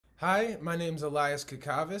Hi, my name's Elias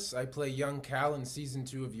Kacavas. I play young Cal in season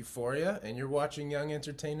 2 of Euphoria, and you're watching Young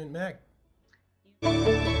Entertainment Mag.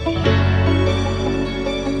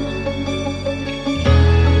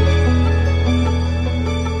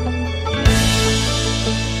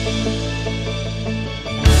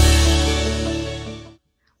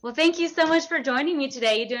 Well, thank you so much for joining me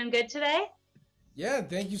today. You doing good today? Yeah,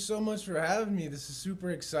 thank you so much for having me. This is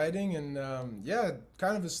super exciting, and yeah,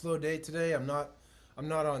 kind of a slow day today. I'm not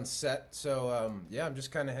on set, so yeah, I'm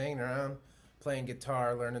just kind of hanging around, playing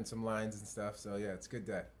guitar, learning some lines and stuff. So yeah, it's a good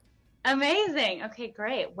day. Amazing. Okay,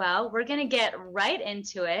 great. Well, we're going to get right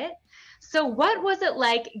into it. So, what was it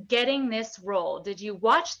like getting this role? Did you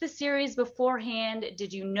watch the series beforehand?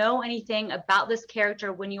 Did you know anything about this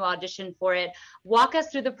character when you auditioned for it? Walk us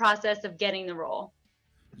through the process of getting the role.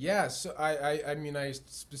 Yeah, so I mean, I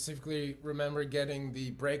specifically remember getting the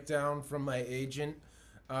breakdown from my agent.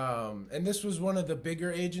 And this was one of the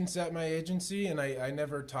bigger agents at my agency, and I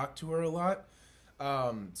never talked to her a lot.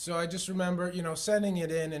 So I just remember, sending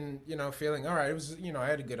it in and, feeling, all right, it was, I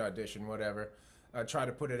had a good audition, whatever. Try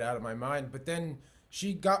to put it out of my mind. But then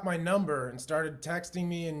she got my number and started texting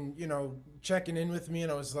me and, checking in with me,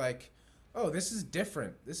 and I was like, oh, this is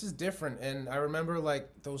different. This is different. And I remember like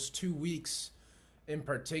those 2 weeks in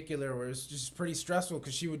particular where it was just pretty stressful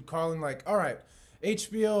because she would call and like, all right,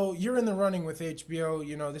 HBO, you're in the running with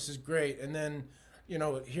HBO, this is great. And then,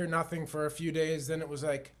 hear nothing for a few days. Then it was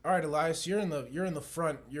like, all right, Elias, you're in the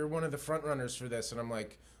front. You're one of the front runners for this. And I'm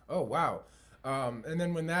like, oh wow. And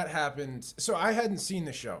then when that happened, so I hadn't seen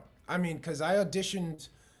the show. I mean, because I auditioned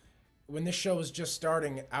when this show was just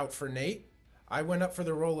starting out for Nate. I went up for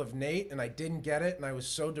the role of Nate and I didn't get it, and I was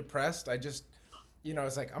so depressed. I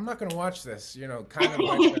was like, I'm not gonna watch this. Yeah,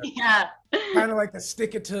 Kind of like the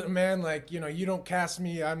stick it to the man, like, you don't cast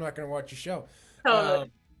me, I'm not gonna watch your show. totally.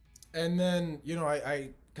 Um, and then,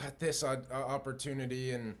 I got this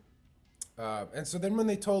opportunity, and so then when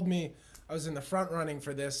they told me I was in the front running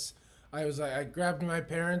for this, I grabbed my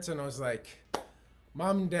parents and I was like,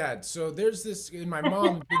 Mom and Dad. So there's this, and my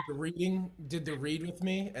mom did the read with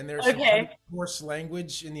me, and there's some pretty Okay. coarse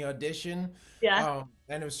language in the audition. Yeah.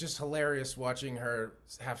 And it was just hilarious watching her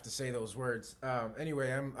have to say those words. Anyway,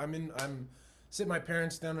 I'm sitting my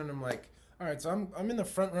parents down, and I'm like, all right, so I'm in the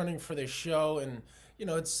front running for this show, and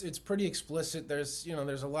it's pretty explicit. There's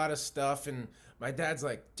a lot of stuff, and my dad's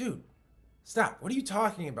like, dude, stop. What are you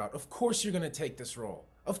talking about? Of course you're gonna take this role.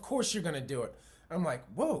 Of course you're gonna do it. I'm like,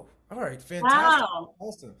 whoa, all right, fantastic, Wow.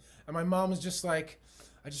 awesome. And my mom was just like,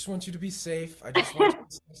 I just want you to be safe. I just want you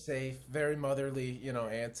to stay safe. Very motherly,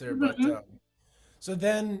 answer. But Mhm. so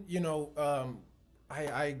then,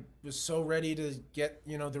 I was so ready to get,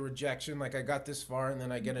 the rejection. Like I got this far and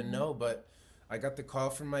then I get a Mhm. no, but I got the call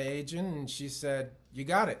from my agent and she said, you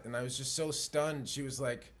got it. And I was just so stunned. She was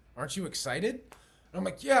like, aren't you excited? And I'm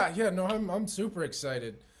like, yeah, yeah, no, I'm super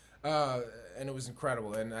excited. Uh, and it was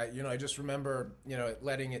incredible. And I just remember,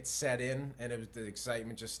 letting it set in, and the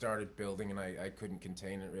excitement just started building, and I couldn't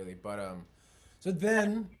contain it really. But so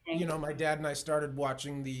then, my dad and I started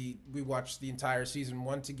we watched the entire season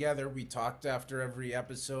 1 together. We talked after every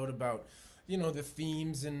episode about, the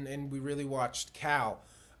themes, and we really watched Cal.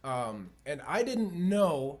 And I didn't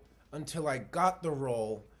know until I got the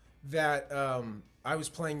role that I was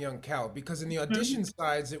playing young Cal, because in the Mhm. audition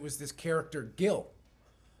sides it was this character Gil.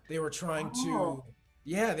 They were trying to, Oh.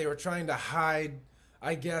 yeah, they were trying to hide,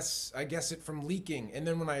 I guess it from leaking. And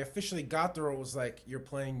then when I officially got the role, it was like, you're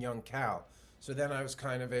playing young Cal. So then I was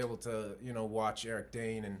kind of able to, watch Eric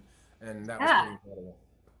Dane, and that was Yeah. pretty incredible.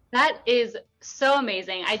 That is so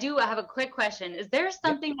amazing. I do have a quick question. Is there Yeah.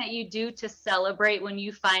 something that you do to celebrate when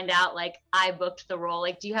you find out, like, I booked the role?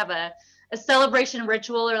 Like, do you have a celebration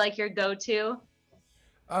ritual or like your go-to?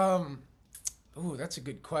 Um, Ooh, that's a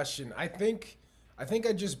good question. I think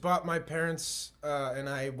I just bought my parents and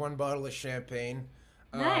I one bottle of champagne.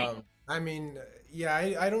 Nice. I mean, yeah,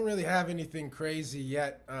 I don't really have anything crazy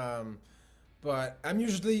yet. But I'm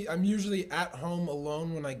usually at home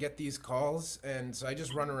alone when I get these calls, and so I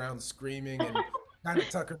just run around screaming and kind of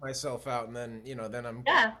tucker myself out, and then I'm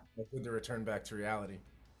Yeah. good to return back to reality.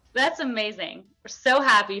 That's amazing. We're so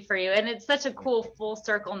happy for you. And it's such a cool full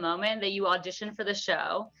circle moment that you auditioned for the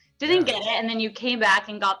show, didn't Yeah. get it, and then you came back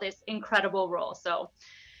and got this incredible role. So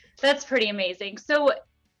that's pretty amazing. So,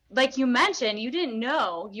 like you mentioned, you didn't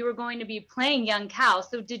know you were going to be playing young Cal.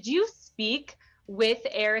 So, did you speak with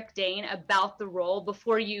Eric Dane about the role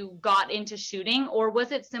before you got into shooting, or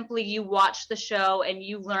was it simply you watched the show and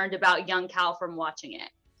you learned about young Cal from watching it?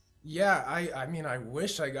 Yeah, I mean, I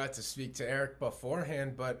wish I got to speak to Eric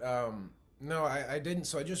beforehand, but no, I didn't.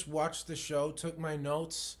 So I just watched the show, took my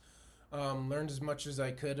notes, learned as much as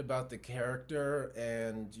I could about the character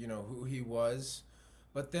and who he was.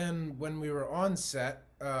 But then when we were on set,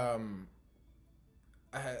 I'm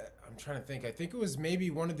trying to think. I think it was maybe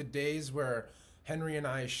one of the days where Henry and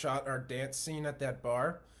I shot our dance scene at that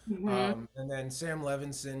bar. Hmm. And then Sam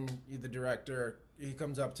Levinson, the director, he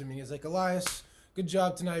comes up to me. He's like, Elias, good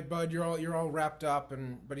job tonight, bud. You're all wrapped up,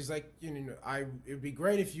 but he's like, it'd be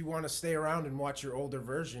great if you want to stay around and watch your older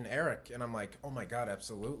version, Eric. And I'm like, oh my god,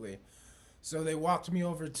 absolutely. So they walked me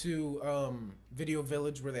over to Video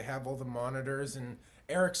Village where they have all the monitors, and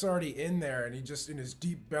Eric's already in there, and he just, in his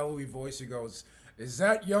deep, bellowy voice, he goes, "Is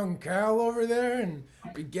that young Cal over there?" And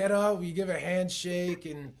we get up, we give a handshake,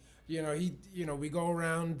 and we go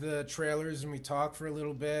around the trailers and we talk for a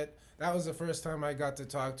little bit. That was the first time I got to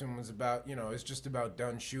talk to him. Was about, it's just about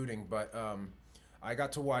done shooting, but I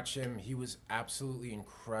got to watch him. He was absolutely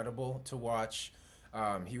incredible to watch.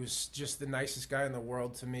 He was just the nicest guy in the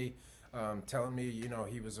world to me, telling me,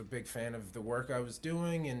 he was a big fan of the work I was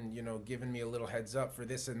doing and, giving me a little heads up for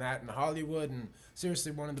this and that in Hollywood. And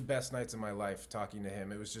seriously, one of the best nights of my life talking to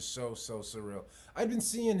him. It was just so, so surreal. I'd been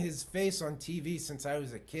seeing his face on TV since I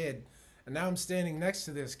was a kid. And now I'm standing next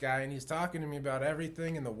to this guy and he's talking to me about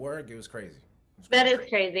everything and the work. It was crazy. It was That crazy. is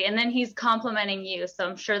crazy. And then he's complimenting you. So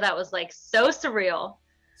I'm sure that was like so surreal.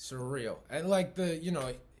 Surreal. And like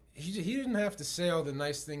he didn't have to say all the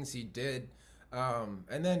nice things he did.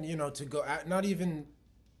 And then, to go at, not even,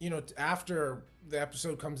 after the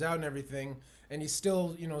episode comes out and everything, and he's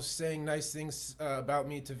still, saying nice things about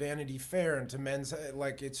me to Vanity Fair and to Men's,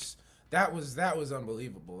 like that was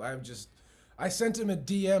unbelievable. I sent him a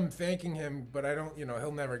DM thanking him, but I don't,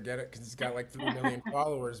 he'll never get it because he's got like 3 million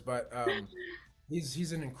followers. But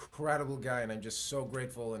he's an incredible guy, and I'm just so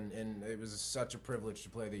grateful. And it was such a privilege to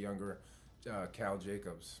play the younger Cal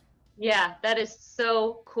Jacobs. Yeah, that is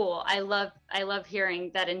so cool. I love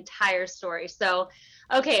hearing that entire story. So,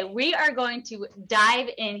 okay, we are going to dive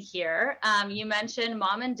in here. You mentioned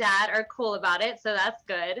mom and dad are cool about it, so that's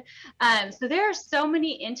good. So there are so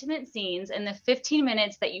many intimate scenes in the 15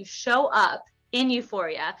 minutes that you show up in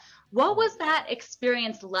Euphoria. What was that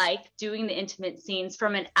experience like doing the intimate scenes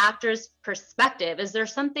from an actor's perspective? Is there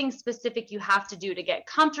something specific you have to do to get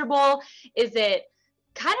comfortable? Is it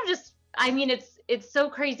kind of just, I mean, it's so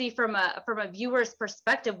crazy from a viewer's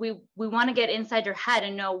perspective. We want to get inside your head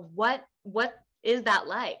and know what is that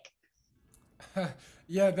like?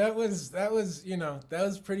 Yeah, that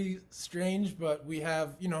was pretty strange, but we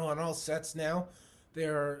have, on all sets now,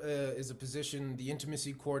 there is a position, the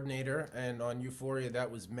intimacy coordinator, and on Euphoria that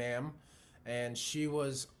was Ma'am, and she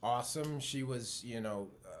was awesome. She was,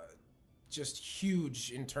 just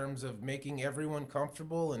huge in terms of making everyone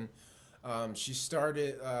comfortable. And she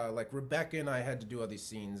started, like Rebecca and I had to do all these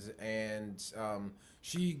scenes, and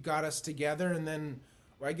she got us together. And then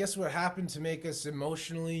I guess what happened to make us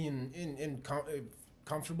emotionally and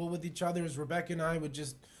comfortable with each other is Rebecca and I would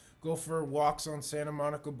just go for walks on Santa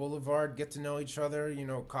Monica Boulevard, get to know each other,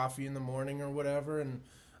 coffee in the morning or whatever. And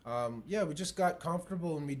yeah, we just got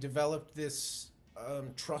comfortable and we developed this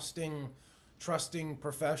trusting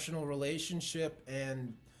professional relationship.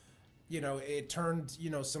 And it turned,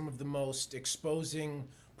 some of the most exposing,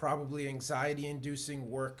 probably anxiety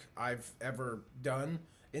inducing work I've ever done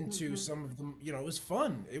into Mhm. some of them. It was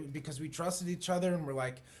fun because we trusted each other and we're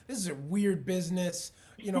like, this is a weird business.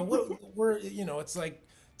 It's like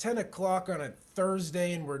 10 o'clock on a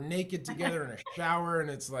Thursday and we're naked together in a shower. And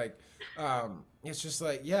it's just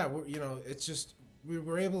like, yeah, it's just, we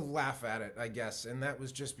were able to laugh at it, I guess. And that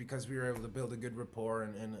was just because we were able to build a good rapport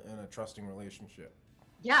and a trusting relationship.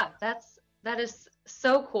 Yeah, that is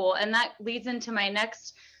so cool. And that leads into my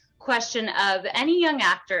next question of any young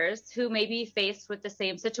actors who may be faced with the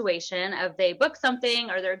same situation of they book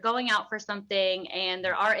something or they're going out for something and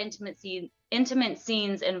there are intimate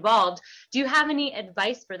scenes involved. Do you have any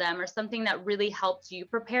advice for them or something that really helped you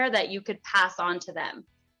prepare that you could pass on to them?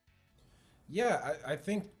 Yeah, I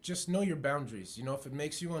think just know your boundaries. If it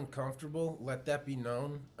makes you uncomfortable, let that be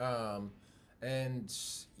known. And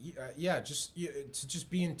yeah, to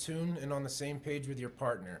just be in tune and on the same page with your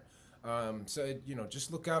partner. So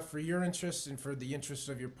just look out for your interests and for the interests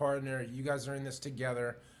of your partner. You guys are in this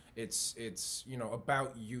together. It's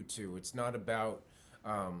about you two. It's not about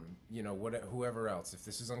whoever else. If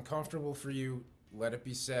this is uncomfortable for you, let it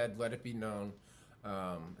be said. Let it be known.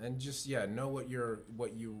 And just, yeah, know what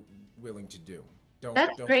you willing to do.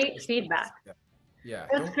 That's Don't great push past feedback. that. Yeah,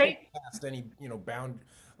 That's don't push great. past any bound.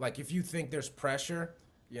 Like if you think there's pressure,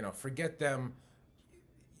 forget them.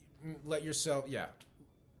 Let yourself, yeah,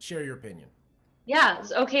 share your opinion. Yeah.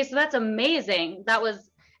 Okay. So that's amazing. That was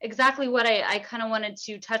exactly what I kind of wanted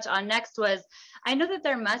to touch on next was, I know that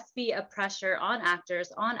there must be a pressure on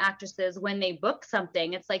actors, on actresses when they book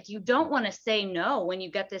something. It's like you don't want to say no when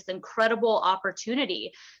you get this incredible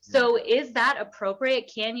opportunity. So is that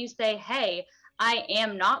appropriate? Can you say, hey, I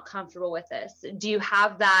am not comfortable with this? Do you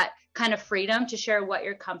have that kind of freedom to share what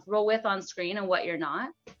you're comfortable with on screen and what you're not?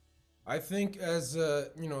 I think as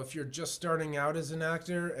you know, if you're just starting out as an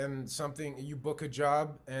actor and something you book a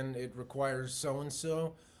job and it requires so and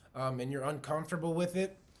so, and you're uncomfortable with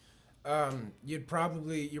it,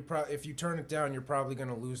 if you turn it down, you're probably going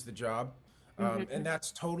to lose the job, and Hmm.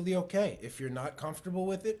 that's totally okay. If you're not comfortable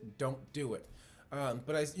with it, don't do it.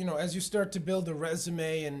 But as you know, as you start to build a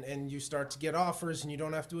resume and you start to get offers and you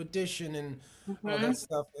don't have to audition and all that Hmm.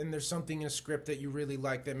 stuff, and there's something in a script that you really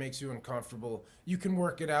like that makes you uncomfortable, you can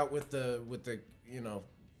work it out with the you know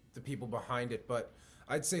the people behind it. But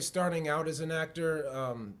I'd say starting out as an actor,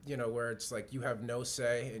 you know, where it's like you have no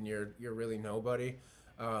say and you're really nobody.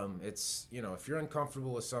 It's you know if you're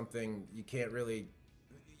uncomfortable with something,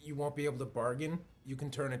 you won't be able to bargain. You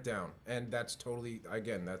can turn it down, and that's totally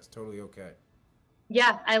okay.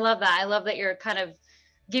 Yeah, I love that. I love that you're kind of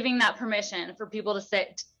giving that permission for people to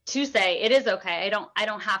say it is okay. I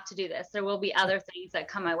don't have to do this. There will be other things that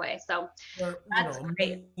come my way. So Or, you know, that's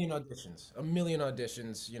great. a million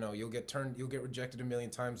auditions. You know, you'll get rejected a million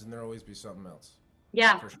times, and there'll always be something else.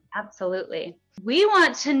 Yeah, For sure. absolutely. We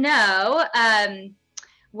want to know,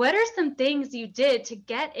 what are some things you did to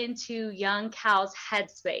get into young Cal's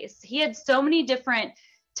headspace? He had so many different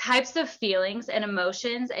types of feelings and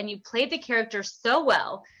emotions, and you played the character so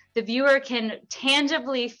well. The viewer can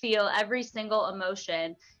tangibly feel every single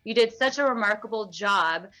emotion. You did such a remarkable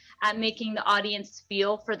job at making the audience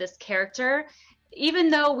feel for this character. Even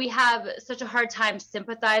though we have such a hard time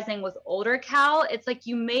sympathizing with older Cal, it's like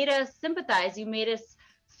you made us sympathize, you made us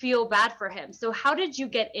feel bad for him. So, how did you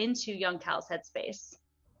get into young Cal's headspace?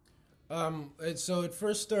 So it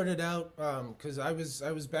first started out because I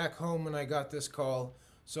was back home when I got this call.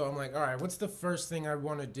 So I'm like, all right, what's the first thing I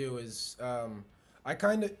want to do? Is I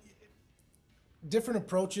kind of different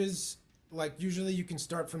approaches. Like usually you can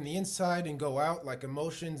start from the inside and go out, like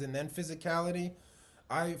emotions and then physicality.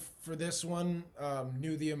 I for this one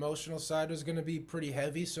knew the emotional side was going to be pretty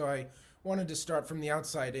heavy, so I wanted to start from the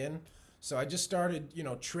outside in. So I just started, you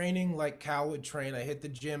know, training like Cal would train. I hit the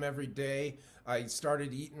gym every day. I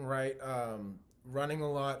started eating right, running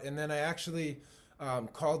a lot, and then I actually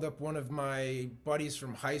called up one of my buddies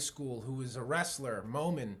from high school who was a wrestler,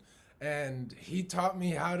 Momin, and he taught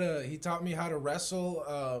me how to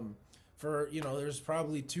wrestle. For you know, there's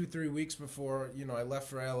probably 2 3 weeks before you know I left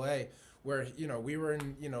for LA, where you know we were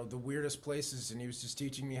in you know the weirdest places, and he was just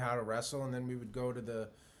teaching me how to wrestle, and then we would go to the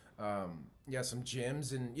yeah, some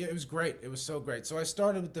gyms, and yeah, it was great. It was so great. So I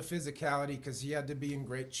started with the physicality because he had to be in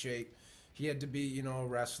great shape. He had to be, you know, a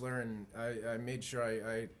wrestler, and I made sure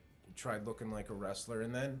I tried looking like a wrestler.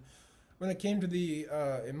 And then when it came to the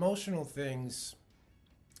emotional things,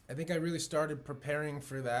 I think I really started preparing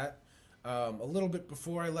for that a little bit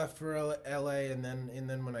before I left for LA, and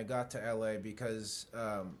then when I got to LA because you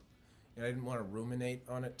know, I didn't want to ruminate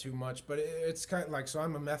on it too much. But it's kind of like so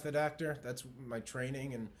I'm a method actor. That's my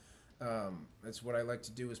training, and that's what I like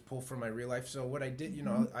to do is pull from my real life. So what I did, you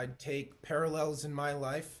know, I'd take parallels in my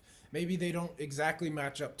life. Maybe they don't exactly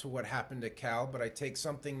match up to what happened at Cal, but I take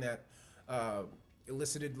something that uh,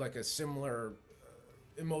 elicited like a similar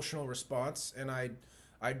emotional response, and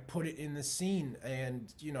I'd put it in the scene,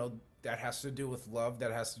 and you know that has to do with love,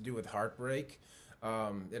 that has to do with heartbreak,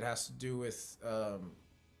 it has to do with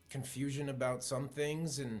confusion about some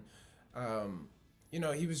things, and you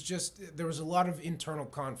know he was just there was a lot of internal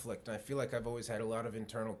conflict. I feel like I've always had a lot of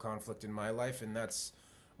internal conflict in my life, and that's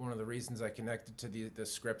one of the reasons I connected to the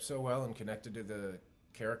script so well and connected to the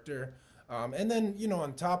character. And then, you know,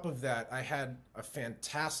 on top of that, I had a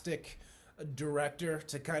fantastic director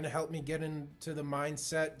to kind of help me get into the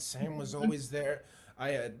mindset. Sam was always there.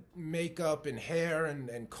 I had makeup and hair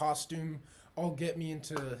and costume all get me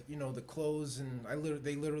into, you know, the clothes. And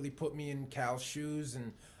they literally put me in Cal's shoes,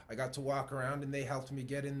 and I got to walk around, and they helped me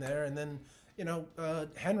get in there. And then, you know,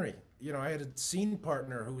 Henry, you know, I had a scene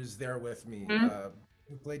partner who was there with me, Mhm.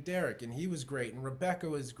 who played Derek, and he was great. And Rebecca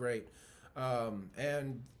was great.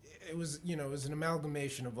 And it was, you know, it was an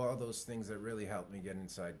amalgamation of all those things that really helped me get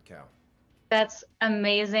inside Cal. That's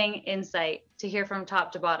amazing insight to hear from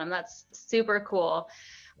top to bottom. That's super cool.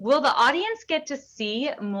 Will the audience get to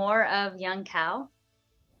see more of young Cal?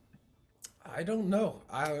 I don't know.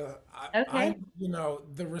 Okay. You know,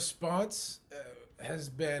 the response has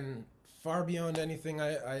been far beyond anything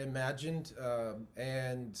I imagined,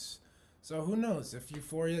 and So who knows if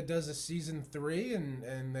Euphoria does a season 3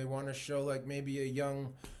 and they want to show like maybe a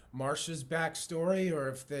young Marsha's backstory, or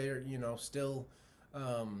if they're still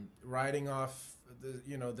riding off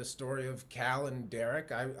the story of Cal and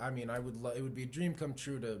Derek. I mean it would be a dream come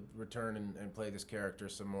true to return and play this character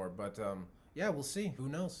some more. But yeah, we'll see. Who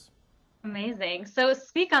knows? Amazing. So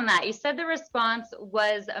speak on that. You said the response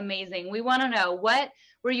was amazing. We want to know, what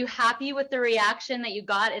were you happy with the reaction that you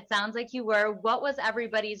got? It sounds like you were. What was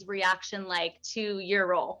everybody's reaction like to your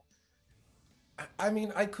role? I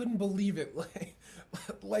mean, I couldn't believe it.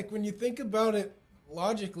 Like when you think about it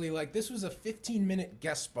logically, like this was a 15-minute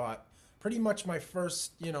guest spot. Pretty much my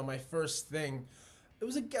first thing. It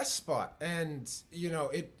was a guest spot, and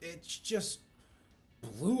it's just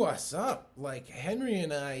blew us up. Like Henry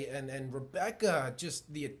and I and Rebecca,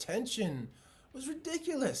 just the attention was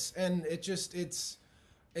ridiculous, and it's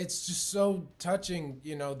just so touching.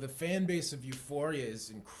 The fan base of Euphoria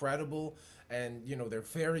is incredible, and they're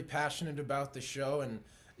very passionate about the show, and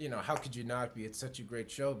how could you not be? It's such a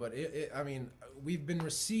great show. But I mean, we've been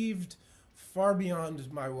received far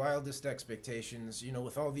beyond my wildest expectations.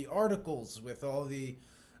 With all the articles, with all the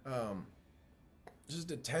just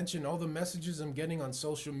attention, all the messages I'm getting on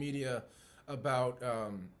social media about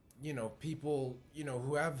people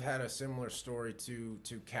who have had a similar story to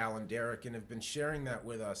Cal and Derek and have been sharing that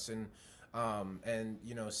with us, and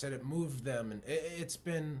said it moved them, and it's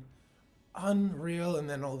been unreal. And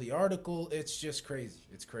then all the article, it's just crazy.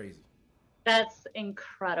 It's crazy. That's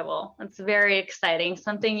incredible. That's very exciting.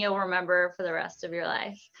 Something you'll remember for the rest of your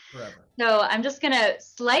life. Forever. So I'm just going to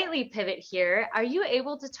slightly pivot here. Are you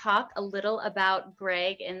able to talk a little about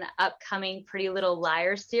Greg in the upcoming Pretty Little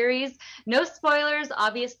Liars series? No spoilers,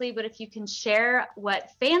 obviously, but if you can share what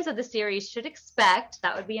fans of the series should expect,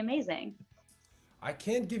 that would be amazing. I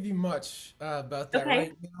can't give you much about that Okay.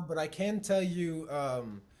 right now, but I can tell you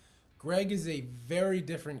Greg is a very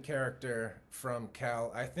different character from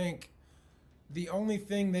Cal. I think the only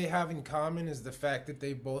thing they have in common is the fact that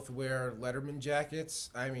they both wear Letterman jackets.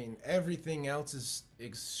 I mean, everything else is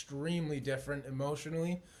extremely different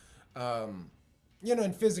emotionally,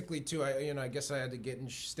 and physically too. I guess I had to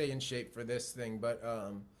stay in shape for this thing, but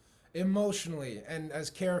emotionally and as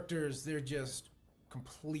characters, they're just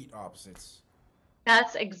complete opposites.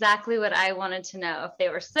 That's exactly what I wanted to know, if they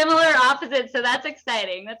were similar or opposites. So that's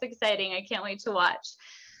exciting. That's exciting. I can't wait to watch.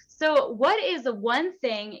 So, what is the one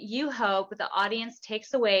thing you hope the audience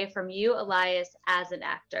takes away from you, Elias, as an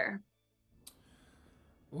actor?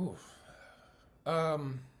 Ooh.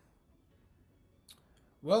 Um.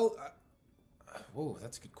 Well. Whoa,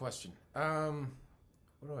 that's a good question.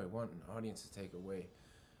 What do I want an audience to take away?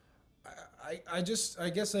 I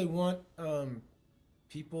guess I want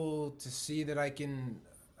people to see that I can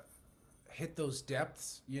hit those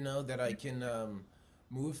depths. That I can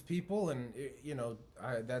move people, and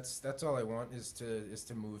that's all I want is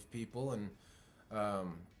to move people, and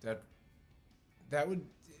that would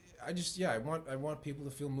I just yeah I want people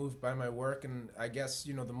to feel moved by my work. And I guess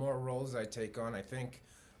the more roles I take on, I think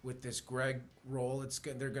with this Greg role,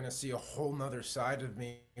 they're gonna see a whole nother side of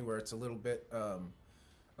me where it's a little bit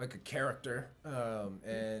like a character,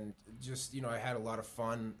 and just I had a lot of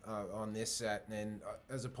fun on this set, and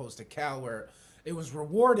as opposed to Cal, where it was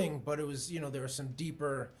rewarding, but it was there were some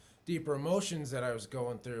deeper emotions that I was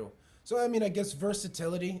going through. So I mean, I guess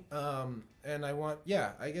versatility, and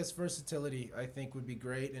I guess versatility I think would be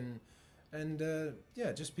great, and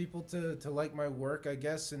yeah, just people to like my work, I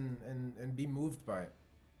guess, and be moved by it.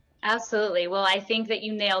 Absolutely. Well, I think that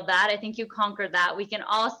you nailed that. I think you conquered that. We can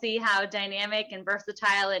all see how dynamic and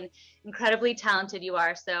versatile and incredibly talented you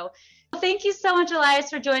are. So, thank you so much,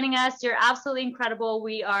 Elias, for joining us. You're absolutely incredible.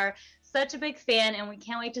 We are such a big fan, and we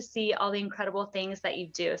can't wait to see all the incredible things that you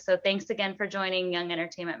do. So, thanks again for joining Young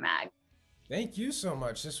Entertainment Mag. Thank you so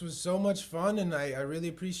much. This was so much fun, and I really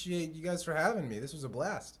appreciate you guys for having me. This was a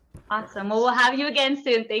blast. Awesome. Well, we'll have you again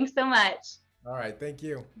soon. Thanks so much. All right, thank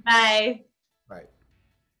you. Bye. Bye.